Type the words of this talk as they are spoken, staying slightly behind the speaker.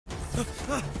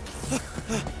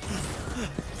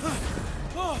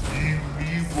Give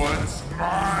me what's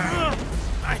mine!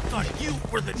 I thought you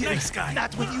were the nice guy.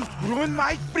 Not when you ruin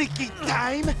my freaking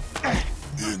time!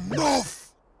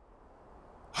 Enough!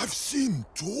 I've seen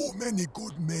too many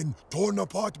good men torn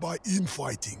apart by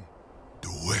infighting.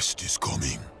 The West is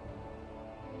coming.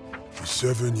 The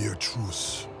 7-year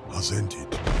truce has ended,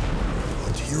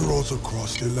 and heroes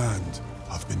across the land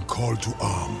have been called to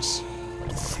arms.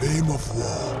 The flame of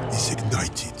war is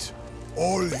ignited.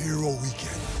 All Hero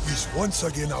Weekend is once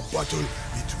again a battle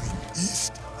between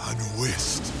East and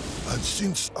West. And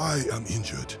since I am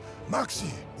injured,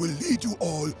 Maxi will lead you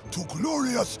all to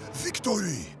glorious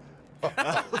victory.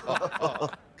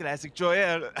 Classic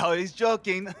Joel. Oh, he's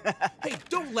joking. Hey,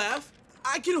 don't laugh.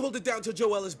 I can hold it down till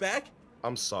Joel is back.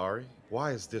 I'm sorry.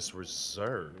 Why is this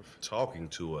reserve talking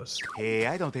to us? Hey,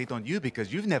 I don't hate on you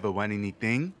because you've never won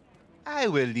anything. I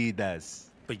will lead us.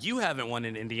 But you haven't won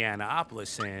in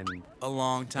Indianapolis in a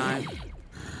long time.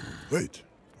 Wait,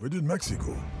 where did Maxi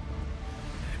go?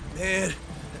 Man,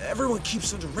 everyone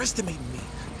keeps underestimating me.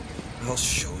 I'll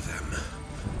show them.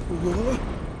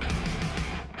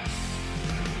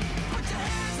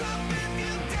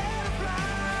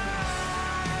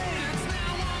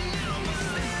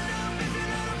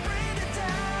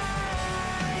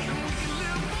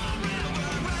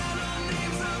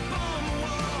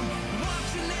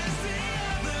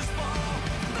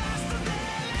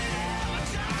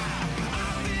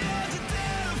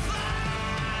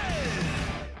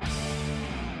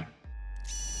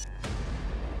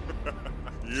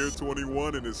 Year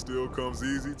 21 and it still comes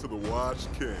easy to the Watch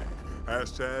King.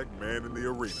 Hashtag man in the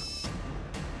arena.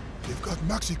 They've got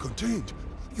Maxi contained.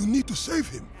 You need to save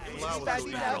him.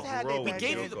 We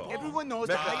gave you the... Everyone knows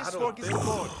the highest score gets the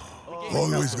board.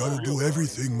 Always gotta do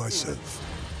everything myself.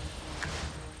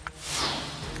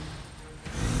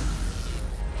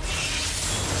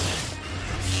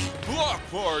 Block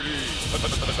party!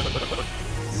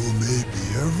 You may be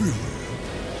everywhere,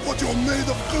 but you're made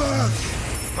of glass.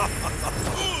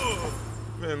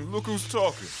 Man, look who's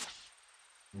talking.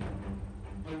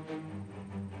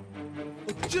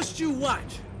 Just you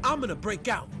watch. I'm gonna break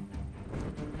out.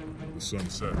 The sun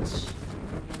sets.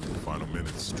 The final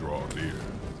minutes draw near.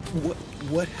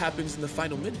 What happens in the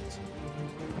final minutes?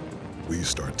 We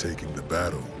start taking the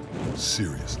battle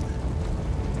seriously.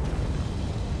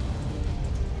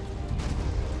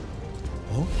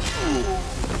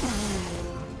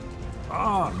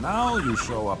 Ah, now you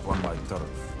show up on my turf.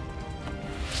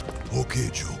 Okay,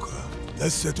 Joker.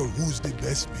 Let's settle who's the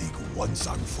best big once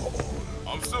and for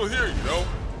all. I'm still here, you know.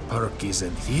 Perk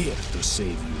isn't here to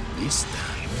save you this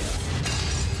time.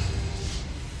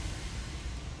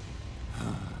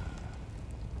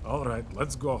 All right,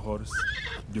 let's go, horse.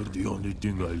 You're the only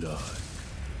thing I like.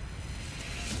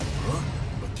 Huh?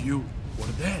 But you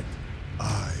were dead.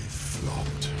 I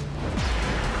flopped.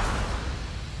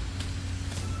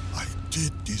 I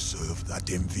did deserve that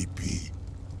MVP.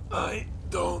 I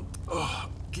don't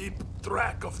keep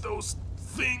track of those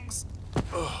things.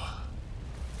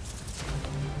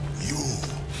 You.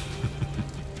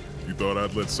 You thought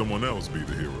I'd let someone else be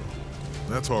the hero.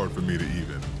 That's hard for me to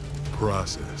even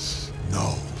process.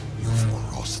 No, you've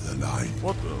crossed the line.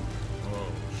 What the?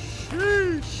 Oh,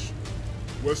 sheesh.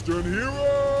 Western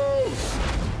heroes!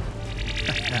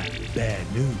 Bad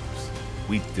news.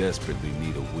 We desperately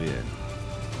need a win.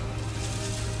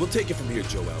 We'll take it from here,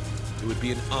 Joel. It would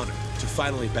be an honor to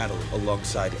finally battle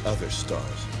alongside other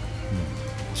stars.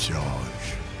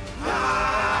 Charge.